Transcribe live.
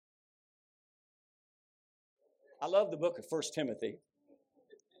I love the book of 1 Timothy.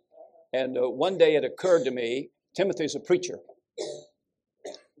 And one day it occurred to me, Timothy's a preacher.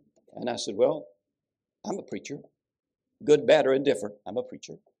 And I said, well, I'm a preacher. Good, bad, or indifferent, I'm a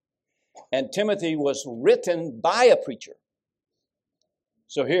preacher. And Timothy was written by a preacher.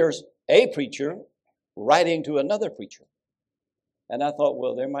 So here's a preacher writing to another preacher. And I thought,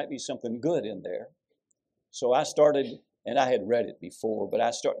 well, there might be something good in there. So I started, and I had read it before, but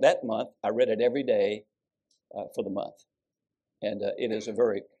that month, I read it every day for the month. And it is a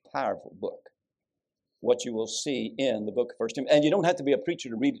very powerful book, what you will see in the book of 1 Timothy. And you don't have to be a preacher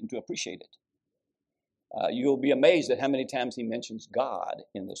to read it and to appreciate it. You'll be amazed at how many times he mentions God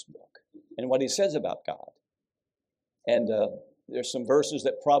in this book and what he says about God. And there's some verses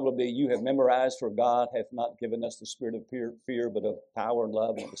that probably you have memorized, for God hath not given us the spirit of fear, but of power and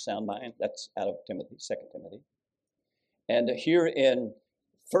love and of a sound mind. That's out of Timothy, 2 Timothy. And here in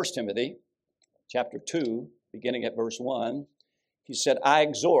 1 Timothy, chapter 2, beginning at verse 1, he said, I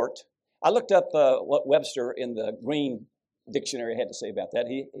exhort. I looked up what Webster in the Green Dictionary had to say about that.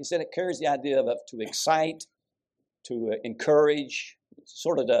 He said it carries the idea of to excite, to encourage,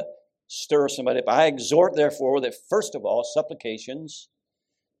 sort of to stir somebody up. I exhort, therefore, that first of all, supplications,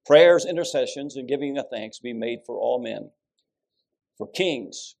 prayers, intercessions, and giving of thanks be made for all men, for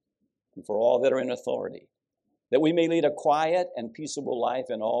kings, and for all that are in authority, that we may lead a quiet and peaceable life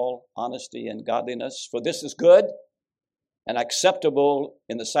in all honesty and godliness. For this is good and acceptable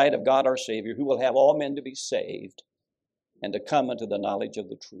in the sight of God our Savior, who will have all men to be saved and to come unto the knowledge of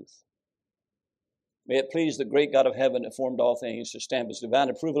the truth. May it please the great God of heaven that formed all things to stamp his divine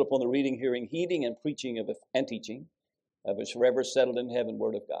approval upon the reading, hearing, heeding, and preaching and teaching of his forever settled in heaven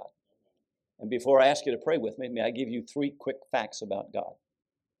word of God. And before I ask you to pray with me, may I give you 3 quick facts about God.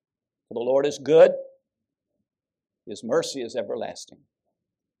 For the Lord is good, his mercy is everlasting,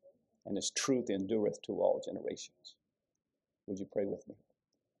 and his truth endureth to all generations. Would you pray with me?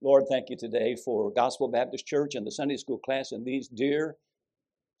 Lord, thank you today for Gospel Baptist Church and the Sunday school class and these dear,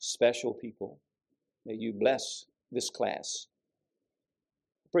 special people. May you bless this class.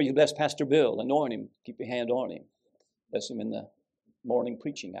 I pray you bless Pastor Bill. Anoint him. Keep your hand on him. Bless him in the morning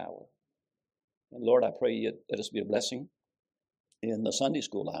preaching hour. And Lord, I pray you let us be a blessing in the Sunday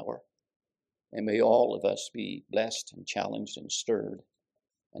school hour. And may all of us be blessed and challenged and stirred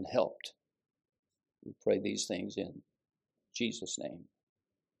and helped. We pray these things in Jesus' name.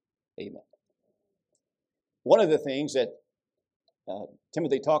 Amen. One of the things that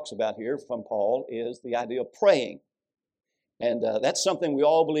Timothy talks about here from Paul is the idea of praying. And that's something we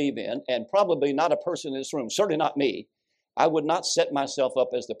all believe in, and probably not a person in this room, certainly not me. I would not set myself up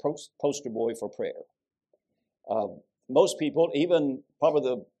as the poster boy for prayer. Most people, even probably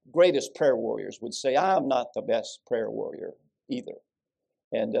the greatest prayer warriors, would say, I'm not the best prayer warrior either.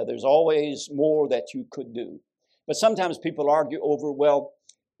 And there's always more that you could do. But sometimes people argue over, well,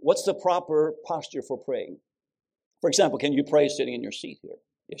 what's the proper posture for praying? For example, can you pray sitting in your seat here?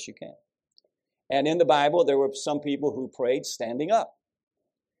 Yes, you can. And in the Bible, there were some people who prayed standing up.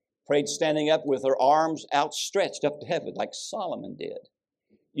 Prayed standing up with their arms outstretched up to heaven, like Solomon did.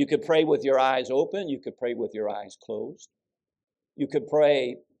 You could pray with your eyes open. You could pray with your eyes closed. You could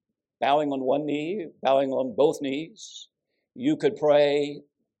pray bowing on one knee, bowing on both knees. You could pray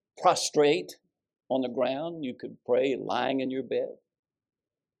prostrate on the ground. You could pray lying in your bed.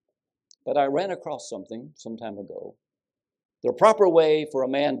 But I ran across something some time ago. The proper way for a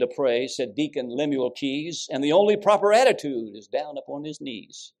man to pray, said Deacon Lemuel Keyes, and the only proper attitude is down upon his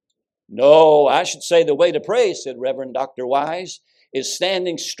knees. No, I should say the way to pray, said Reverend Dr. Wise, is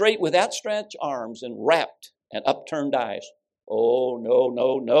standing straight with outstretched arms and rapt and upturned eyes. Oh,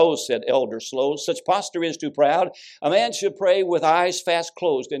 no, said Elder Slow. Such posture is too proud. A man should pray with eyes fast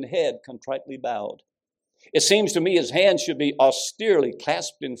closed and head contritely bowed. It seems to me his hands should be austerely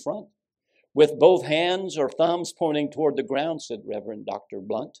clasped in front, with both hands or thumbs pointing toward the ground, said Reverend Dr.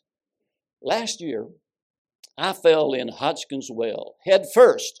 Blunt. Last year, I fell in Hodgkin's well, head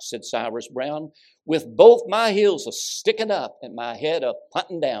first, said Cyrus Brown, with both my heels a-sticking up and my head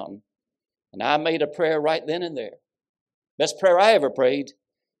a-punting down. And I made a prayer right then and there. Best prayer I ever prayed.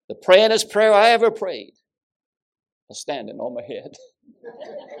 The prayingest prayer I ever prayed. A-standing on my head.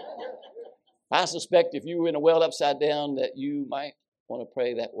 I suspect if you were in a well upside down that you might want to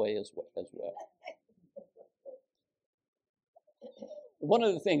pray that way as well. One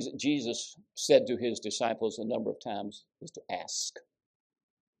of the things that Jesus said to his disciples a number of times is to ask.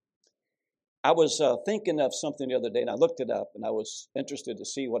 I was thinking of something the other day, and I looked it up, and I was interested to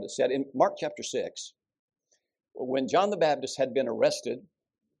see what it said. In Mark chapter 6, when John the Baptist had been arrested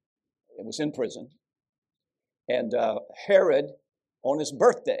and was in prison, and Herod, on his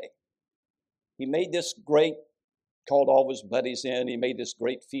birthday, he made this great called all of his buddies in. He made this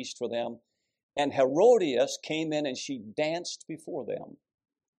great feast for them. And Herodias came in and she danced before them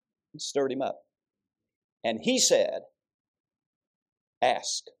and stirred him up. And he said,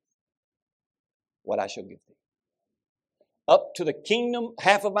 ask what I shall give thee. Up to the kingdom,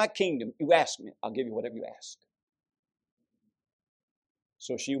 half of my kingdom, you ask me, I'll give you whatever you ask.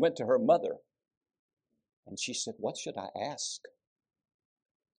 So she went to her mother and she said, what should I ask?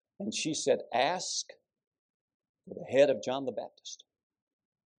 And she said, ask for the head of John the Baptist.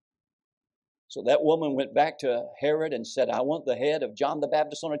 So that woman went back to Herod and said, I want the head of John the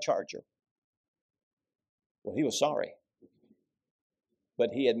Baptist on a charger. Well, he was sorry.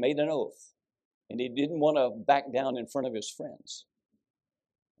 But he had made an oath. And he didn't want to back down in front of his friends.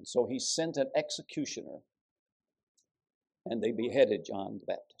 And so he sent an executioner. And they beheaded John the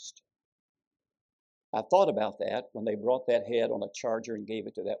Baptist. I thought about that when they brought that head on a charger and gave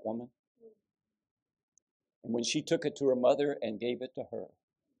it to that woman. And when she took it to her mother and gave it to her.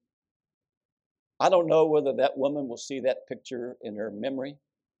 I don't know whether that woman will see that picture in her memory.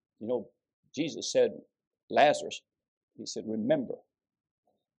 You know, Jesus said, Lazarus, he said, remember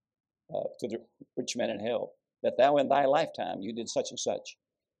to the rich man in hell, that thou in thy lifetime you did such and such.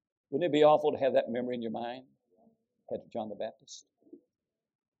 Wouldn't it be awful to have that memory in your mind? Head of John the Baptist.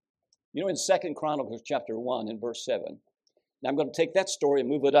 You know, in 2 Chronicles chapter 1 and verse 7, now I'm going to take that story and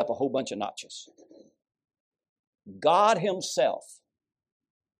move it up a whole bunch of notches. God himself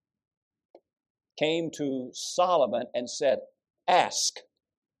came to Solomon and said, ask,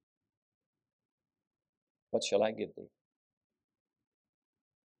 what shall I give thee?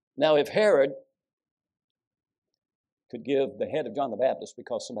 Now, if Herod could give the head of John the Baptist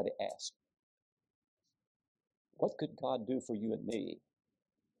because somebody asked, what could God do for you and me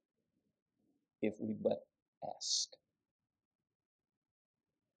if we but ask?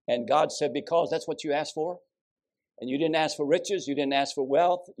 And God said, because that's what you asked for, and you didn't ask for riches, you didn't ask for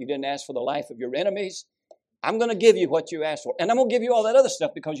wealth, you didn't ask for the life of your enemies, I'm going to give you what you asked for. And I'm going to give you all that other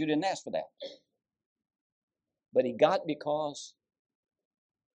stuff because you didn't ask for that. But he got because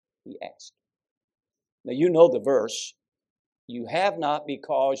he asked. Now you know the verse. You have not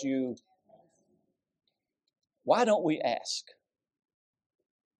because you... Why don't we ask?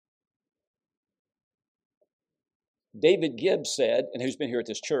 David Gibbs said, and who's been here at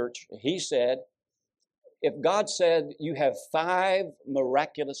this church, he said, if God said you have 5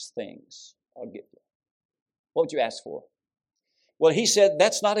 miraculous things, I'll give you. What would you ask for? Well, he said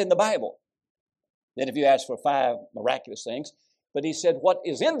that's not in the Bible. That if you ask for 5 miraculous things, but he said what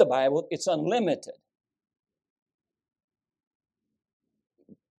is in the Bible, it's unlimited.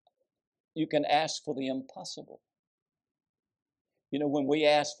 You can ask for the impossible. You know, when we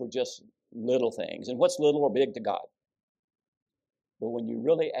ask for just little things, and what's little or big to God? But when you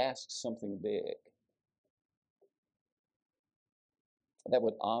really ask something big, that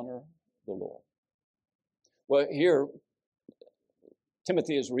would honor the Lord. Well, here,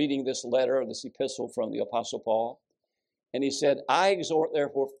 Timothy is reading this letter, this epistle from the Apostle Paul, and he said, I exhort,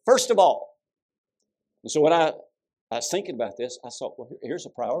 therefore, first of all. And so when I was thinking about this, I thought, well, here's a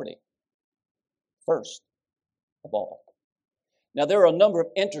priority. First of all. Now, there are a number of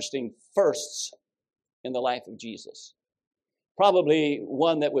interesting firsts in the life of Jesus. Probably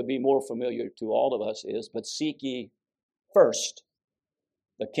one that would be more familiar to all of us is, but seek ye first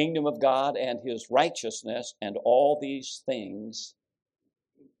the kingdom of God and his righteousness, and all these things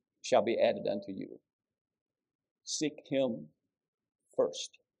shall be added unto you. Seek him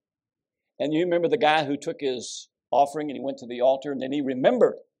first. And you remember the guy who took his offering and he went to the altar, and then he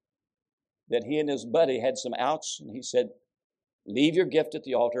remembered that he and his buddy had some outs, and he said, leave your gift at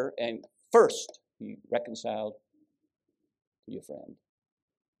the altar, and first be reconciled to your friend.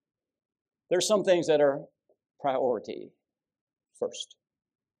 There's some things that are priority first.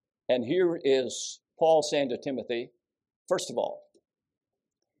 And here is Paul saying to Timothy, first of all,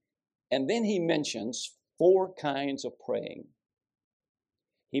 and then he mentions 4 kinds of praying.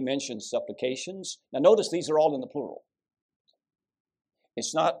 He mentions supplications. Now notice these are all in the plural.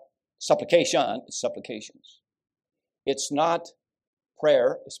 It's not supplication, it's supplications. It's not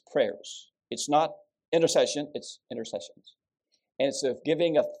prayer, it's prayers. It's not intercession, it's intercessions. And it's a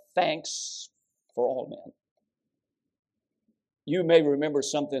giving of thanks for all men. You may remember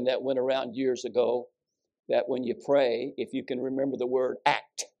something that went around years ago, that when you pray, if you can remember the word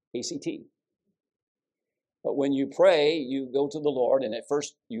act, A-C-T. But when you pray, you go to the Lord, and at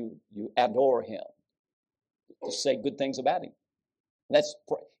first you adore him. To say good things about him. That's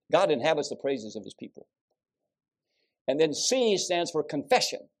God inhabits the praises of his people. And then C stands for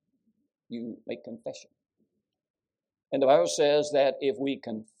confession. You make confession. And the Bible says that if we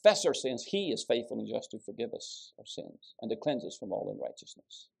confess our sins, He is faithful and just to forgive us our sins and to cleanse us from all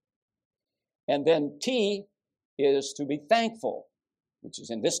unrighteousness. And then T is to be thankful, which is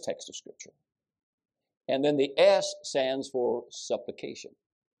in this text of Scripture. And then the S stands for supplication.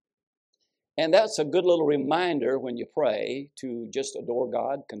 And that's a good little reminder when you pray to just adore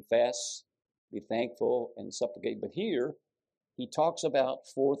God, confess, be thankful, and supplicate. But here, he talks about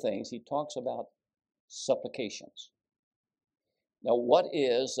four things. He talks about supplications. Now, what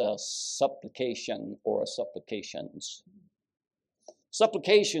is a supplication or a supplications?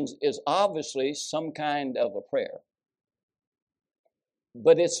 Supplications is obviously some kind of a prayer,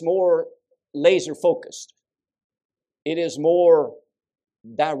 but it's more laser focused. It is more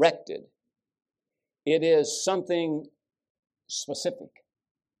directed. It is something specific.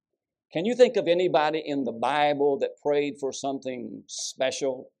 Can you think of anybody in the Bible that prayed for something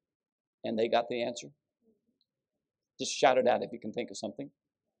special and they got the answer? Just shout it out if you can think of something.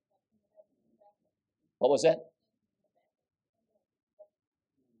 What was that?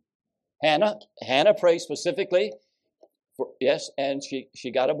 Hannah prayed specifically for, yes, and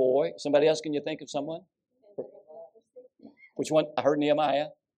she got a boy. Somebody else, can you think of someone? Which one? I heard Nehemiah. Is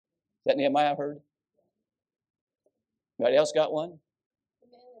that Nehemiah I heard? Anybody else got one?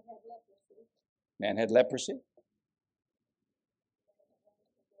 Man had leprosy.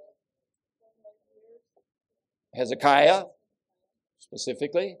 Hezekiah,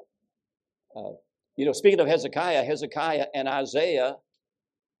 specifically. Speaking of Hezekiah and Isaiah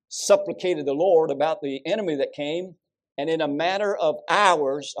supplicated the Lord about the enemy that came, and in a matter of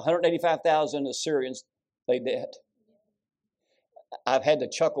hours, 185,000 Assyrians lay dead. I've had to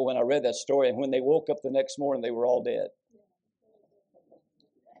chuckle when I read that story, and when they woke up the next morning, they were all dead.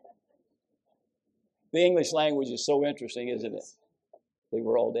 The English language is so interesting, isn't it? They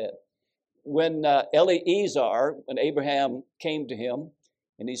were all dead. When Eliezer, when Abraham came to him,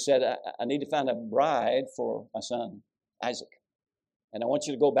 and he said, I need to find a bride for my son, Isaac. And I want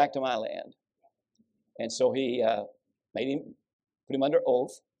you to go back to my land. And so he put him under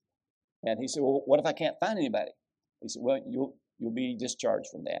oath. And he said, well, what if I can't find anybody? He said, well, you'll be discharged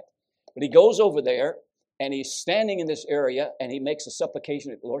from that. But he goes over there, and he's standing in this area, and he makes a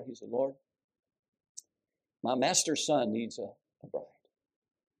supplication to the Lord. He said, Lord, my master's son needs a bride.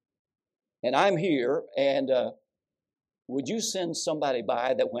 And I'm here, and would you send somebody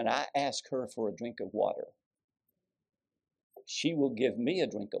by that when I ask her for a drink of water, she will give me a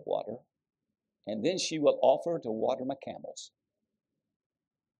drink of water, and then she will offer to water my camels.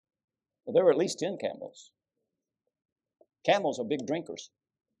 Well, there were at least 10 camels. Camels are big drinkers.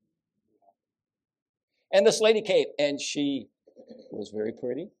 And this lady came, and she was very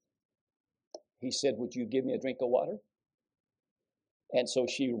pretty. He said, would you give me a drink of water? And so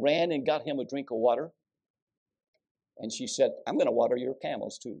she ran and got him a drink of water. And she said, I'm going to water your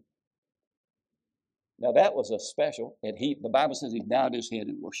camels too. Now that was a special, and the Bible says he bowed his head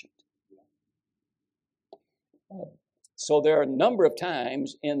and worshiped. So there are a number of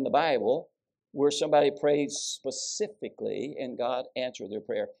times in the Bible where somebody prayed specifically and God answered their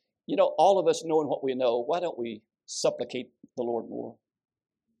prayer. You know, all of us knowing what we know, why don't we supplicate the Lord more?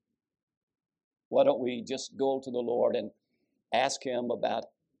 Why don't we just go to the Lord and ask Him about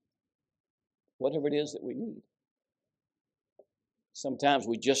whatever it is that we need? Sometimes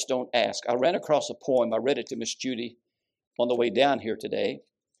we just don't ask. I ran across a poem. I read it to Miss Judy on the way down here today.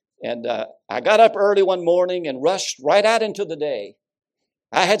 And I got up early one morning and rushed right out into the day.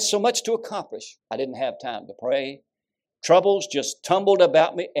 I had so much to accomplish. I didn't have time to pray. Troubles just tumbled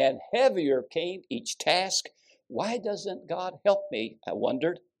about me, and heavier came each task. Why doesn't God help me? I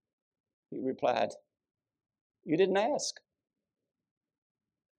wondered. He replied, you didn't ask.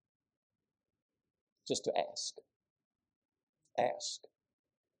 Just to ask. Ask.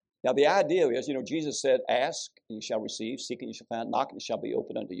 Now the idea is, Jesus said, ask and you shall receive, seek and you shall find, knock and it shall be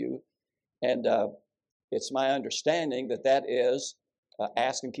opened unto you. And it's my understanding that is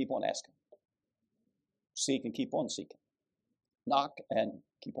ask and keep on asking. Seek and keep on seeking. Knock and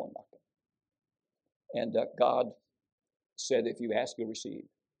keep on knocking. And God said, if you ask, you'll receive.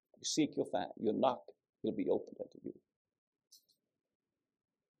 You seek, you'll find. You'll knock, it'll be opened unto you.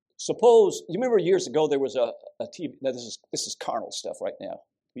 Suppose, you remember years ago there was a TV, now this is carnal stuff right now.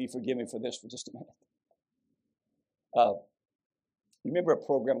 Will you forgive me for this for just a minute? You remember a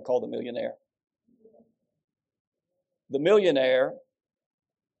program called The Millionaire? The millionaire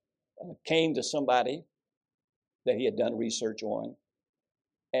came to somebody that he had done research on,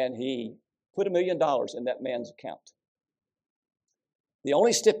 and he put $1 million in that man's account. The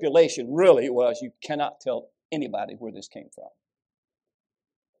only stipulation really was you cannot tell anybody where this came from.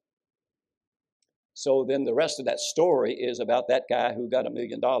 So then the rest of that story is about that guy who got $1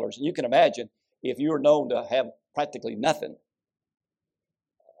 million. And you can imagine if you were known to have practically nothing.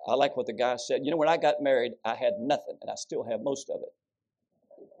 I like what the guy said. When I got married, I had nothing, and I still have most of it.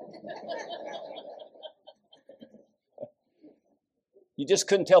 You just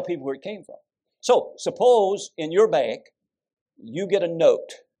couldn't tell people where it came from. So suppose in your bank, you get a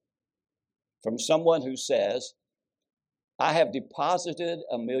note from someone who says, I have deposited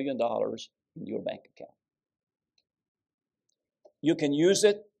 $1 million in your bank account. You can use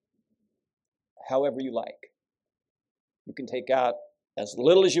it however you like. You can take out as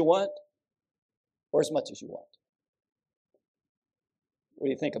little as you want or as much as you want. What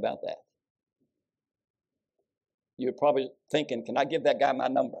do you think about that? You're probably thinking, can I give that guy my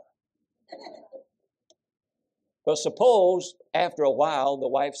number? But suppose after a while the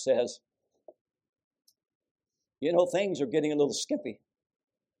wife says, things are getting a little skimpy.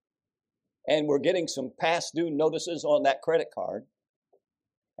 And we're getting some past due notices on that credit card.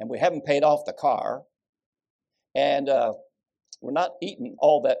 And we haven't paid off the car. And we're not eating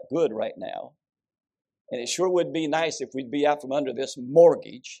all that good right now. And it sure would be nice if we'd be out from under this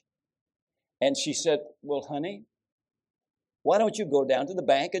mortgage. And she said, well, honey, why don't you go down to the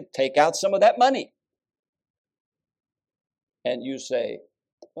bank and take out some of that money? And you say,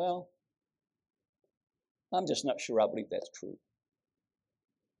 well, I'm just not sure I believe that's true.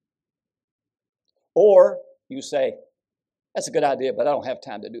 Or you say, that's a good idea, but I don't have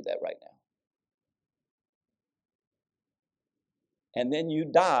time to do that right now. And then you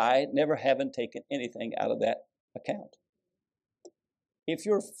die never having taken anything out of that account. If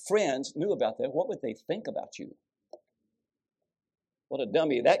your friends knew about that, what would they think about you? What a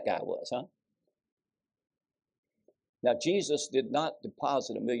dummy that guy was, huh? Now, Jesus did not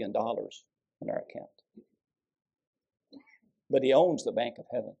deposit $1 million in our account. But he owns the bank of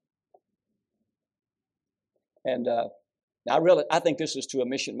heaven. And I think this is to a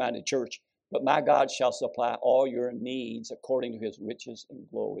mission-minded church. But my God shall supply all your needs according to his riches and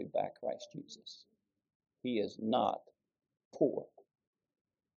glory by Christ Jesus. He is not poor.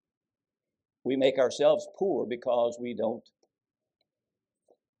 We make ourselves poor because we don't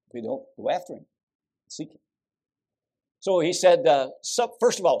go after him, seek him. So he said,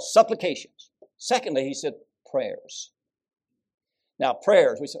 first of all, supplications. Secondly, he said prayers. Now,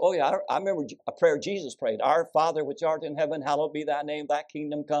 prayers, we say, oh yeah, I remember a prayer Jesus prayed. Our Father which art in heaven, hallowed be thy name, thy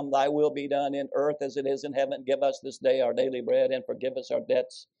kingdom come, thy will be done in earth as it is in heaven. Give us this day our daily bread, and forgive us our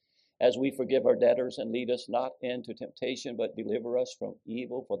debts as we forgive our debtors, and lead us not into temptation, but deliver us from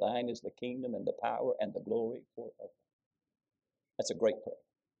evil. For thine is the kingdom and the power and the glory forever. That's a great prayer.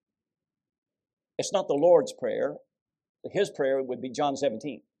 It's not the Lord's prayer. His prayer would be John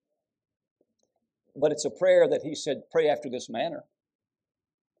 17. But it's a prayer that he said, pray after this manner.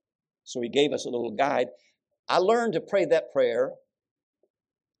 So he gave us a little guide. I learned to pray that prayer,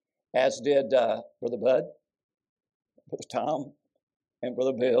 as did Brother Bud, Brother Tom, and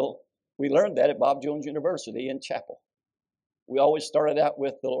Brother Bill. We learned that at Bob Jones University in chapel. We always started out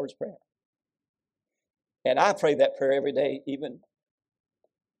with the Lord's Prayer. And I pray that prayer every day, even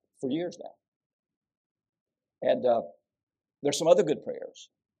for years now. And there's some other good prayers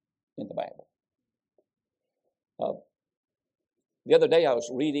in the Bible. The other day I was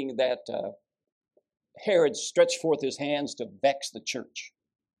reading that Herod stretched forth his hands to vex the church.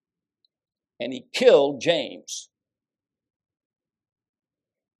 And he killed James.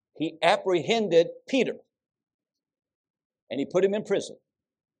 He apprehended Peter. And he put him in prison.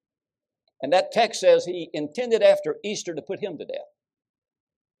 And that text says he intended after Easter to put him to death.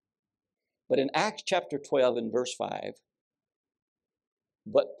 But in Acts chapter 12 and verse 5,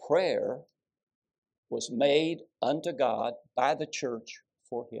 but prayer was made unto God by the church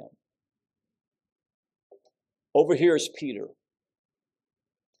for him. Over here is Peter.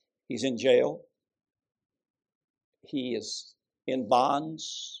 He's in jail. He is in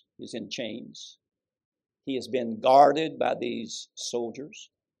bonds. He's in chains. He has been guarded by these soldiers.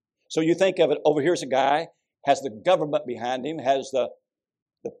 So you think of it, over here's a guy, has the government behind him, has the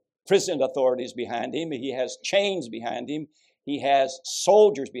prison authorities behind him. He has chains behind him. He has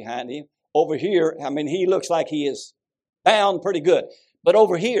soldiers behind him. Over here, he looks like he is bound pretty good. But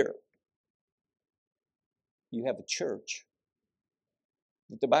over here, you have a church.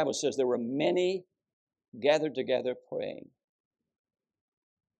 The Bible says there were many gathered together praying.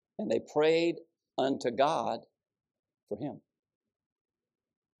 And they prayed unto God for him.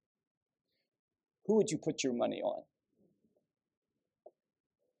 Who would you put your money on?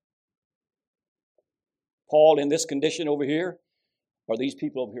 Paul in this condition over here, or these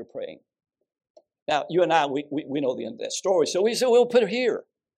people over here praying? Now, you and I, we know the end of that story, so we said, we'll put it here.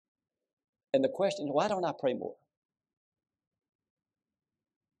 And the question is, why don't I pray more?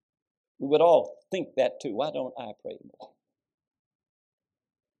 We would all think that too. Why don't I pray more?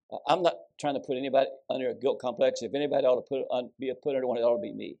 I'm not trying to put anybody under a guilt complex. If anybody ought to be put under one, it ought to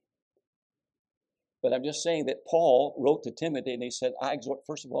be me. But I'm just saying that Paul wrote to Timothy and he said, I exhort,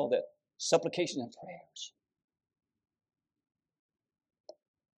 first of all, that supplications and prayers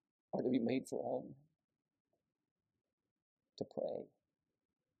are to be made for all men to pray.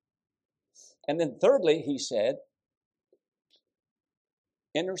 And then thirdly, he said,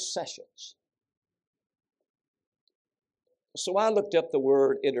 intercessions. So I looked up the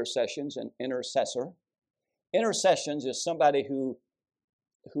word intercessions and intercessor. Intercessions is somebody who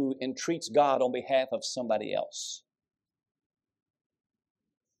entreats God on behalf of somebody else.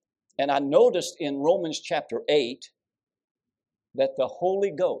 And I noticed in Romans chapter 8 that the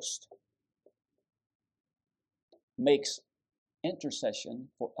Holy Ghost makes intercessions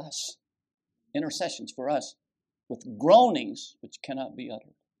for us with groanings which cannot be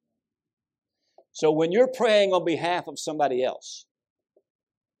uttered. So when you're praying on behalf of somebody else,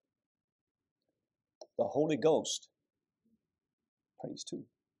 the Holy Ghost prays too.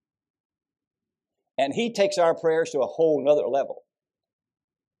 And he takes our prayers to a whole nother level.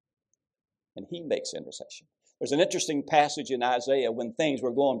 And he makes intercession. There's an interesting passage in Isaiah when things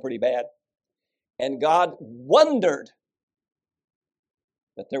were going pretty bad. And God wondered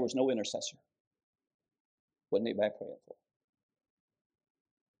that there was no intercessor. Wasn't anybody praying for?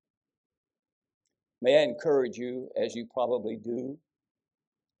 May I encourage you, as you probably do,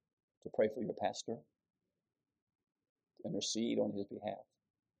 to pray for your pastor, to intercede on his behalf.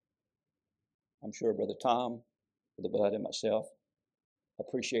 I'm sure Brother Tom, Brother Bud, and myself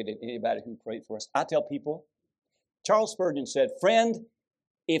appreciated anybody who prayed for us. I tell people, Charles Spurgeon said, friend,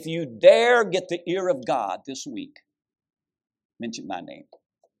 if you dare get the ear of God this week, mention my name.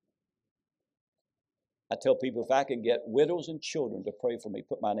 I tell people, if I can get widows and children to pray for me,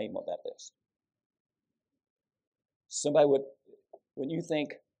 put my name on that list. Somebody would, when you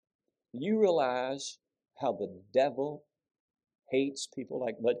think, you realize how the devil hates people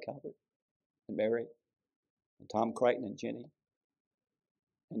like Bud Calvert and Mary and Tom Crichton and Jenny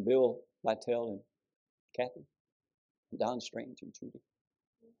and Bill Lytell and Kathy and Don Strange and Trudy.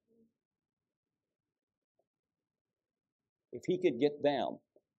 If he could get them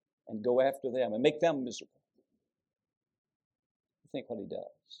and go after them and make them miserable, think what he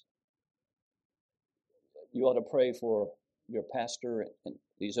does. You ought to pray for your pastor and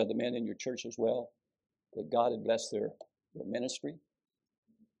these other men in your church as well, that God would bless their ministry.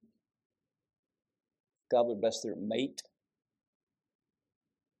 God would bless their mate.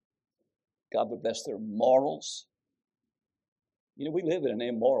 God would bless their morals. You know, we live in an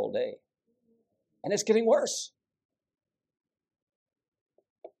immoral day, and it's getting worse.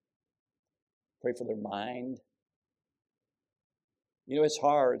 Pray for their mind. You know, it's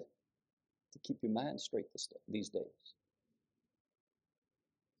hard to keep your mind straight these days.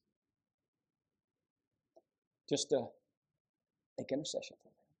 Just make intercession for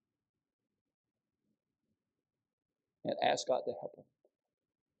them and ask God to help them.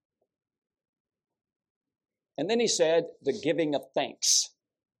 And then he said, the giving of thanks.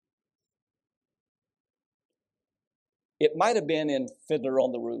 It might have been in Fiddler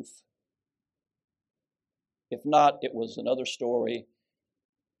on the Roof. If not, it was another story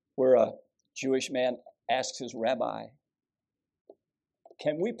where a Jewish man asked his rabbi,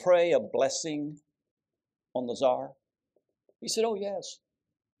 can we pray a blessing on the czar? He said, oh yes.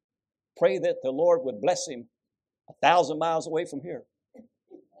 Pray that the Lord would bless him 1,000 miles away from here.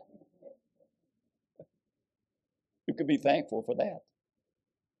 You could be thankful for that.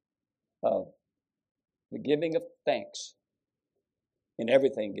 The giving of thanks. In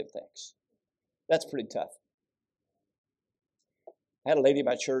everything, give thanks. That's pretty tough. I had a lady in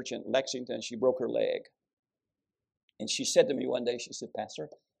my church in Lexington. She broke her leg. And she said to me one day, she said, Pastor,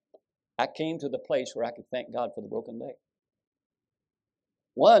 I came to the place where I could thank God for the broken leg.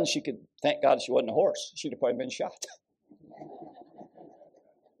 One, she could thank God she wasn't a horse. She'd have probably been shot.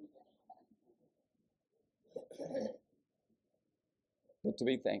 But to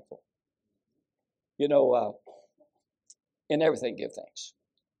be thankful. You know, in everything, give thanks.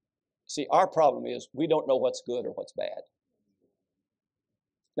 See, our problem is we don't know what's good or what's bad.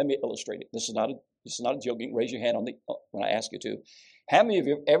 Let me illustrate it. This is not a joking. Raise your hand when I ask you to. How many of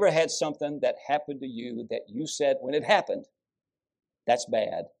you have ever had something that happened to you that you said when it happened, that's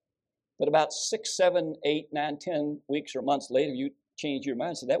bad, but about 6, 7, 8, 9, 10 weeks or months later, you changed your mind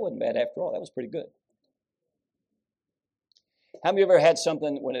and said, that wasn't bad after all. That was pretty good. How many of you ever had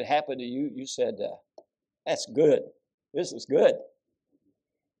something when it happened to you, you said, that's good. This is good.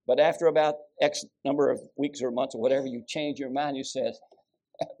 But after about X number of weeks or months or whatever, you change your mind. You said,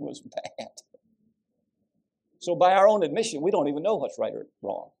 that was bad. So by our own admission, we don't even know what's right or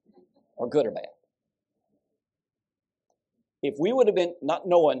wrong, or good or bad. If we would have been not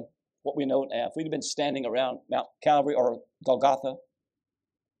knowing what we know now, if we'd have been standing around Mount Calvary or Golgotha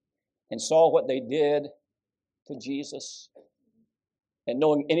and saw what they did to Jesus and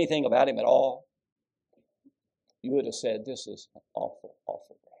knowing anything about him at all, you would have said, this is an awful,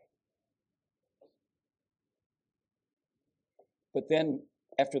 awful day. But then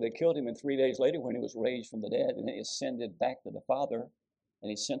after they killed him, and 3 days later when he was raised from the dead and he ascended back to the Father and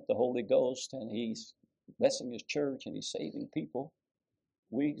he sent the Holy Ghost and he's blessing his church and he's saving people,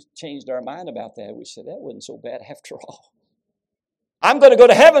 we changed our mind about that. We said, that wasn't so bad after all. I'm going to go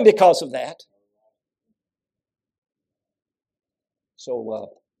to heaven because of that. So,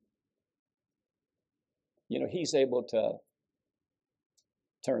 he's able to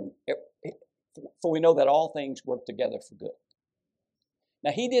turn, for we know that all things work together for good.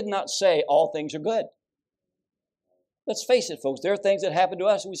 Now, he did not say all things are good. Let's face it, folks, there are things that happen to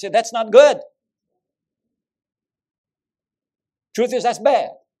us and we say, that's not good. Truth is, that's bad.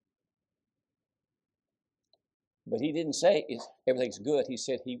 But he didn't say everything's good. He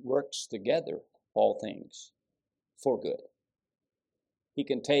said he works together all things for good. He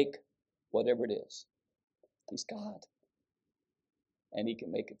can take whatever it is. He's God. And he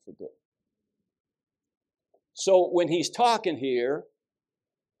can make it for good. So when he's talking here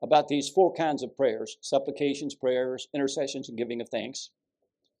about these four kinds of prayers, supplications, prayers, intercessions, and giving of thanks,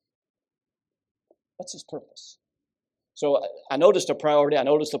 what's his purpose? So I noticed a priority, I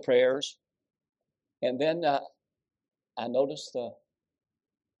noticed the prayers, and then I noticed the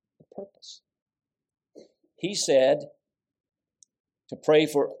purpose. He said to pray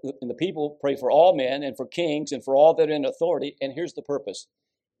for, and the people pray for all men and for kings and for all that are in authority, and here's the purpose,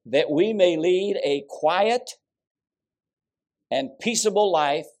 that we may lead a quiet and peaceable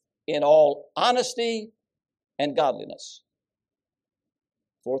life in all honesty and godliness.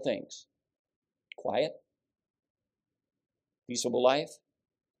 Four things: quiet, peaceable life,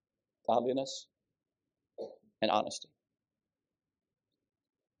 godliness, and honesty.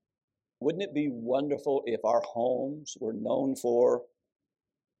 Wouldn't it be wonderful if our homes were known for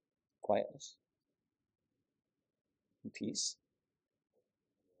quietness and peace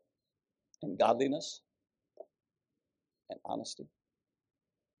and godliness and honesty?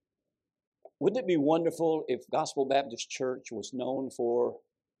 Wouldn't it be wonderful if Gospel Baptist Church was known for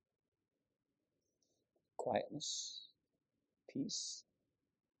quietness, peace,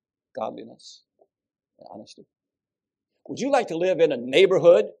 godliness, and honesty? Would you like to live in a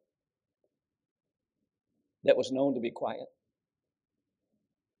neighborhood that was known to be quiet?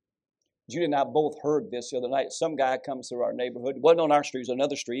 Judy and I both heard this the other night. Some guy comes through our neighborhood. It wasn't on our street, it was on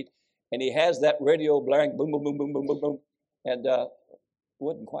another street. And he has that radio blaring, boom, boom, boom, boom, boom, boom, boom. And it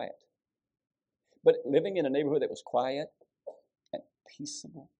wasn't quiet. But living in a neighborhood that was quiet and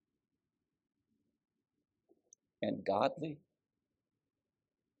peaceable and godly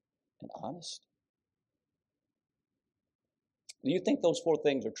and honest. Do you think those four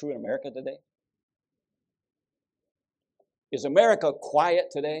things are true in America today? Is America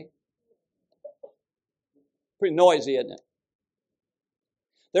quiet today? Pretty noisy, isn't it?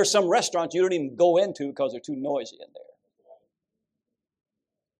 There's some restaurants you don't even go into because they're too noisy in there.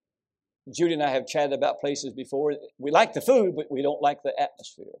 Judy and I have chatted about places before. We like the food, but we don't like the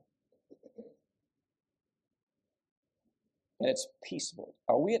atmosphere. And it's peaceable.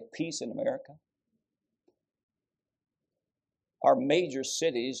 Are we at peace in America? Our major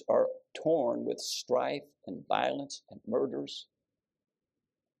cities are torn with strife and violence and murders.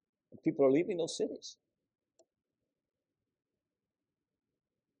 And people are leaving those cities.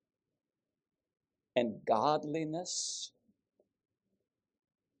 And godliness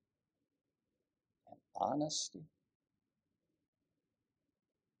and honesty.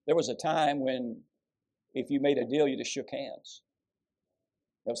 There was a time when if you made a deal, you just shook hands.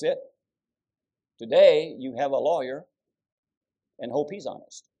 That was it. Today, you have a lawyer and hope he's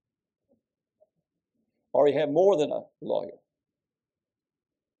honest. Or you have more than a lawyer.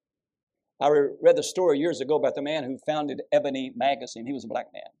 I read the story years ago about the man who founded Ebony magazine. He was a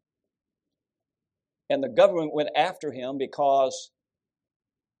black man. And the government went after him because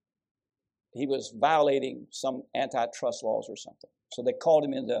he was violating some antitrust laws or something. So they called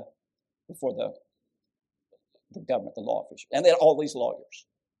him before the government, the law official. And they had all these lawyers.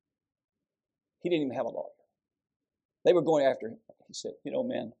 He didn't even have a lawyer. They were going after him. He said,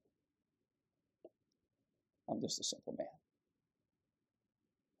 man, I'm just a simple man.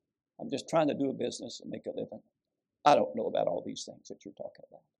 I'm just trying to do a business and make a living. I don't know about all these things that you're talking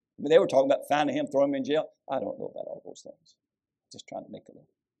about. I mean, they were talking about finding him, throwing him in jail. I don't know about all those things. Just trying to make a living.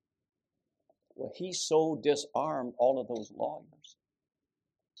 Well, he so disarmed all of those lawyers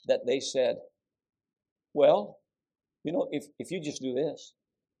that they said, well, you know, if you just do this,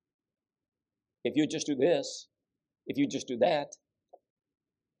 if you just do this, if you just do that,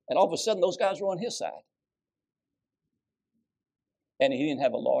 and all of a sudden those guys were on his side. And he didn't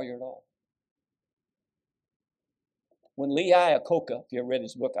have a lawyer at all. When Lee Iacocca, if you ever read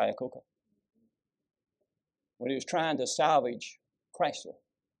his book, Iacocca, when he was trying to salvage Chrysler,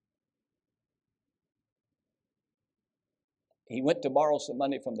 he went to borrow some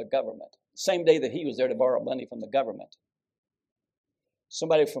money from the government. Same day that he was there to borrow money from the government,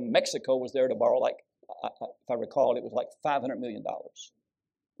 somebody from Mexico was there to borrow, like, if I recall, it was like $500 million.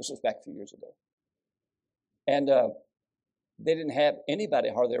 This was back a few years ago. And they didn't have anybody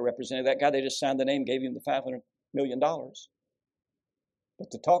hardly represented that guy. They just signed the name, gave him the $500 million. But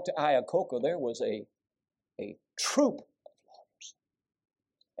to talk to Iacocca, there was a troop of lawyers.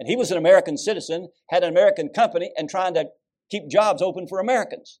 And he was an American citizen, had an American company, and trying to keep jobs open for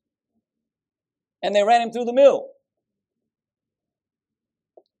Americans. And they ran him through the mill.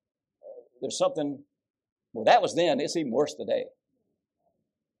 There's something, well, that was then. It's even worse today.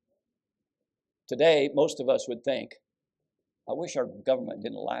 Today, most of us would think, I wish our government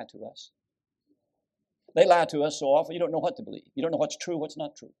didn't lie to us. They lie to us so often, you don't know what to believe. You don't know what's true, what's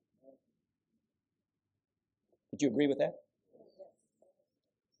not true. Would you agree with that?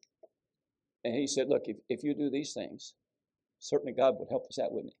 And he said, look, if you do these things, certainly God would help us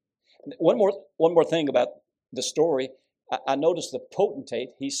out, wouldn't he? One more thing about the story. I noticed the potentate.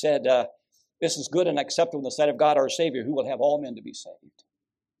 He said, this is good and acceptable in the sight of God our Savior, who will have all men to be saved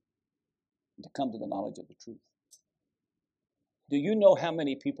and to come to the knowledge of the truth. Do you know how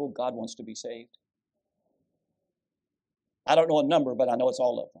many people God wants to be saved? I don't know a number, but I know it's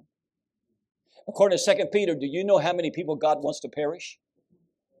all of them. According to 2 Peter, do you know how many people God wants to perish?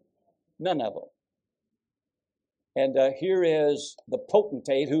 None of them. And here is the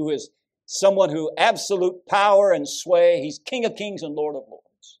potentate, who is someone who absolute power and sway. He's King of kings and Lord of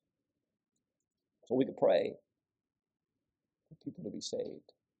lords. So we could pray for people to be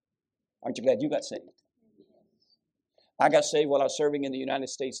saved. Aren't you glad you got saved? I got saved while I was serving in the United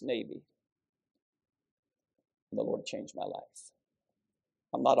States Navy. And the Lord changed my life.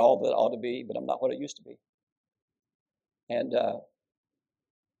 I'm not all that I ought to be, but I'm not what I used to be. And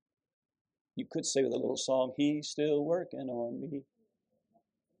you could say with a little song, He's still working on me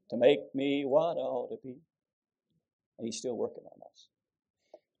to make me what I ought to be. And He's still working on us.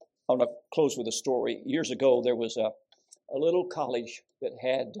 I want to close with a story. Years ago, there was a little college that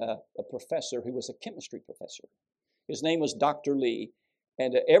had a professor who was a chemistry professor. His name was Dr. Lee.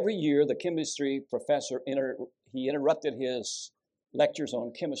 And every year, the chemistry professor, he interrupted his lectures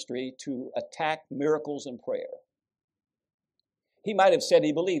on chemistry to attack miracles and prayer. He might have said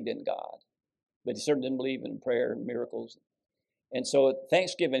he believed in God, but he certainly didn't believe in prayer and miracles. And so at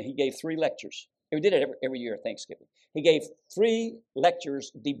Thanksgiving, he gave 3 lectures. He did it every year at Thanksgiving. He gave 3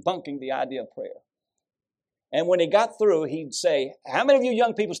 lectures debunking the idea of prayer. And when he got through, he'd say, how many of you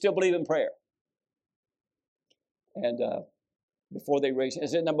young people still believe in prayer? And before they raise, I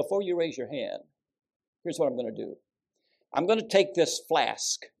said, now before you raise your hand, here's what I'm going to do. I'm going to take this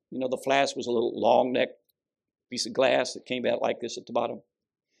flask. You know, the flask was a little long neck piece of glass that came out like this at the bottom.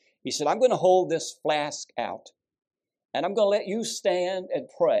 He said, I'm going to hold this flask out, and I'm going to let you stand and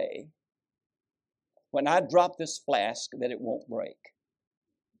pray when I drop this flask that it won't break.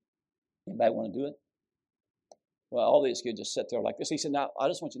 Anybody want to do it? Well, all these kids just sit there like this. He said, now, I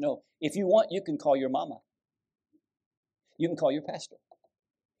just want you to know, if you want, you can call your mama. You can call your pastor.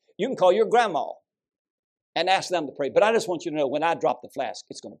 You can call your grandma and ask them to pray. But I just want you to know, when I drop the flask,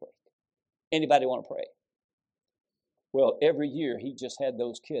 it's going to break. Anybody want to pray? Well, every year he just had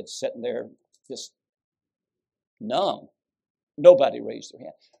those kids sitting there just numb. Nobody raised their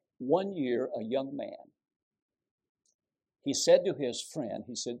hand. One year, a young man, he said to his friend,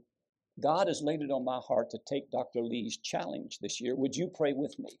 he said, God has laid it on my heart to take Dr. Lee's challenge this year. Would you pray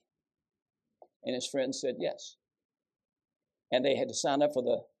with me? And his friend said yes. And they had to sign up for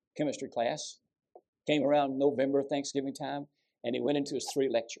the chemistry class. Came around November, Thanksgiving time, and he went into his 3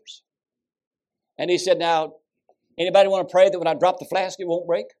 lectures. And he said, now, anybody want to pray that when I drop the flask, it won't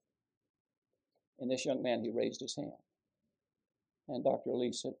break? And this young man, he raised his hand. And Dr.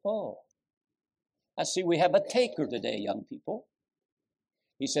 Lee said, oh, I see we have a taker today, young people.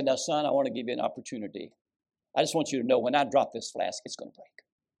 He said, now, son, I want to give you an opportunity. I just want you to know, when I drop this flask, it's going to break.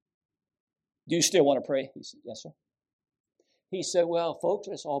 Do you still want to pray? He said, yes, sir. he said, well, folks,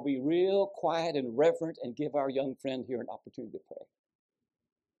 let's all be real quiet and reverent and give our young friend here an opportunity to pray.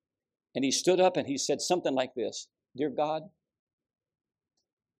 And he stood up and he said something like this: Dear God,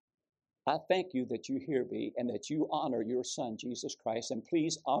 I thank you that you hear me and that you honor your Son, Jesus Christ, and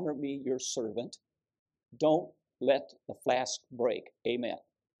please honor me, your servant. Don't let the flask break. Amen.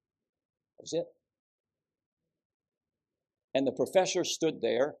 That's it. And the professor stood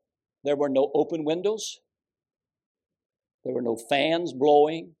there. There were no open windows. There were no fans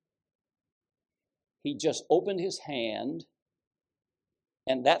blowing. He just opened his hand,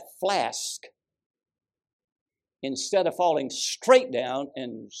 and that flask, instead of falling straight down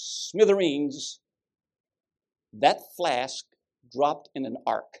in smithereens, that flask dropped in an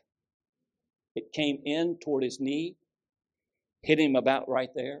arc. It came in toward his knee, hit him about right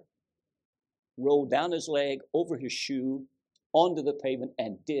there, rolled down his leg, over his shoe, onto the pavement,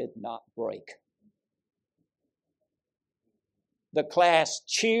 and did not break. The class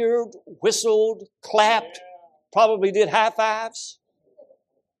cheered, whistled, clapped, probably did high fives.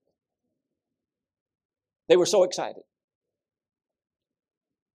 They were so excited.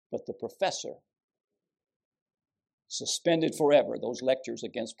 But the professor suspended forever those lectures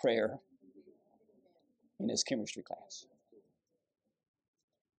against prayer in his chemistry class.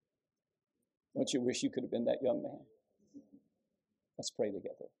 Don't you wish you could have been that young man? Let's pray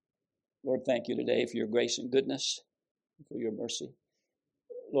together. Lord, thank you today for your grace and goodness, for your mercy.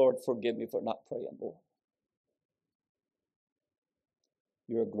 Lord, forgive me for not praying more.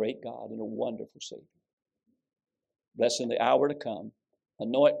 You're a great God and a wonderful Savior. Bless in the hour to come.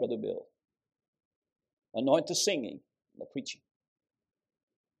 Anoint Brother Bill. Anoint the singing and the preaching.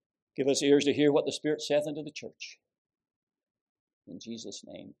 Give us ears to hear what the Spirit saith unto the church. In Jesus'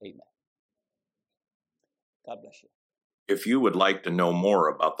 name, amen. God bless you. If you would like to know more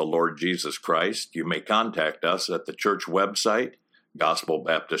about the Lord Jesus Christ, you may contact us at the church website,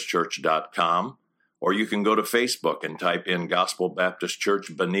 gospelbaptistchurch.com, or you can go to Facebook and type in Gospel Baptist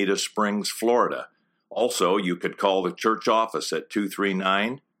Church, Bonita Springs, Florida. Also, you could call the church office at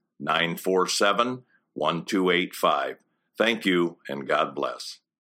 239-947-1285. Thank you, and God bless.